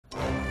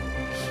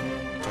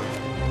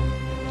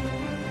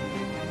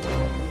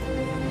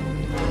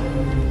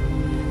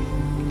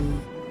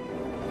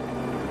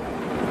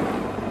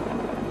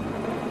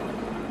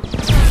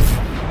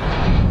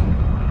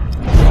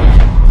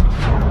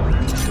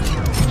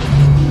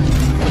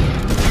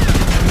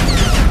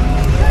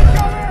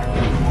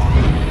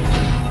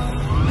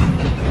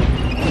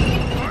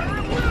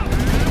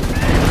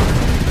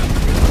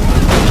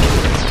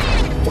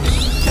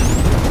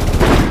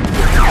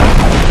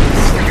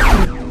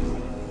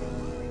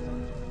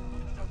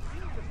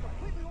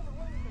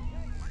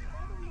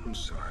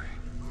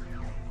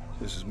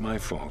This is my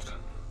fault.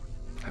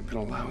 I've been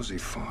a lousy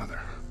father.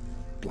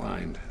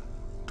 Blind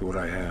to what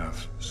I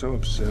have. So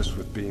obsessed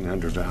with being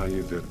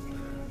undervalued that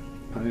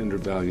I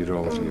undervalued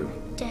all of you.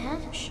 Dad?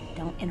 Shh,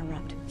 don't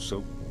interrupt.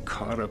 So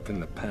caught up in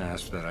the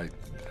past that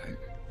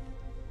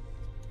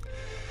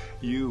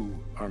You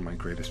are my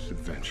greatest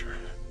adventure,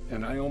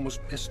 and I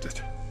almost missed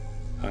it.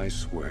 I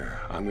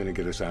swear, I'm gonna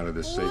get us out of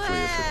this safely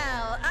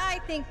Well,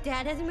 I think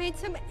Dad has made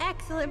some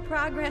excellent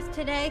progress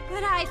today,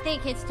 but I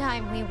think it's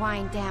time we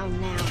wind down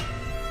now.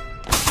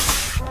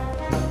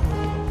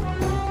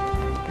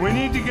 We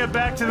need to get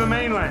back to the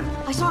mainland.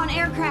 I saw an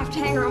aircraft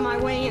hangar on my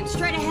way in.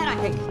 Straight ahead, I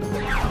think.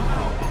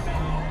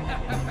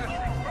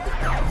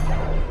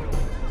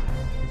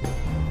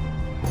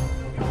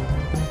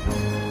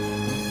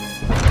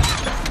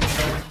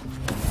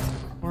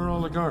 Where are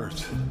all the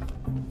guards?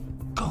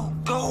 Go,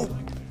 go!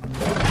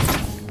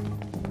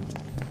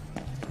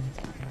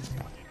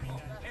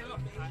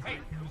 Hey,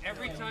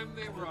 every time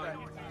they run,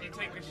 you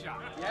take a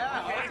shot.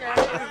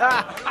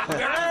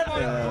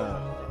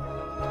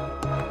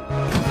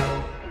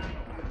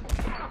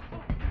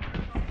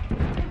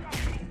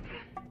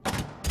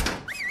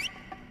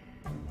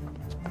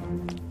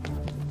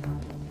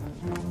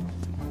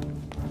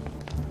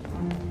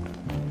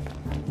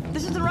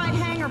 This is the right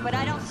hangar, but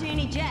I don't see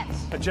any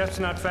jets. A jet's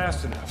not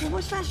fast enough. Well,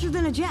 what's faster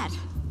than a jet?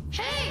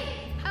 Hey,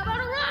 how about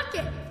a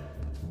rocket?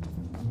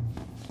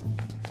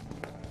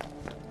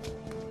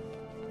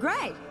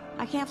 Great.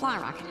 I can't fly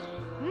a rocket.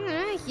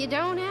 You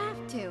don't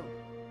have to.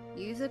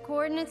 Use the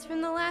coordinates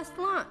from the last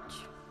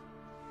launch.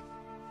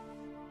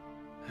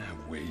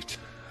 Wait.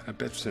 I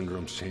bet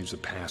Syndrome's changed the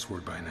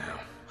password by now.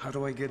 How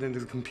do I get into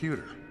the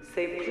computer?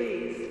 Say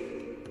please.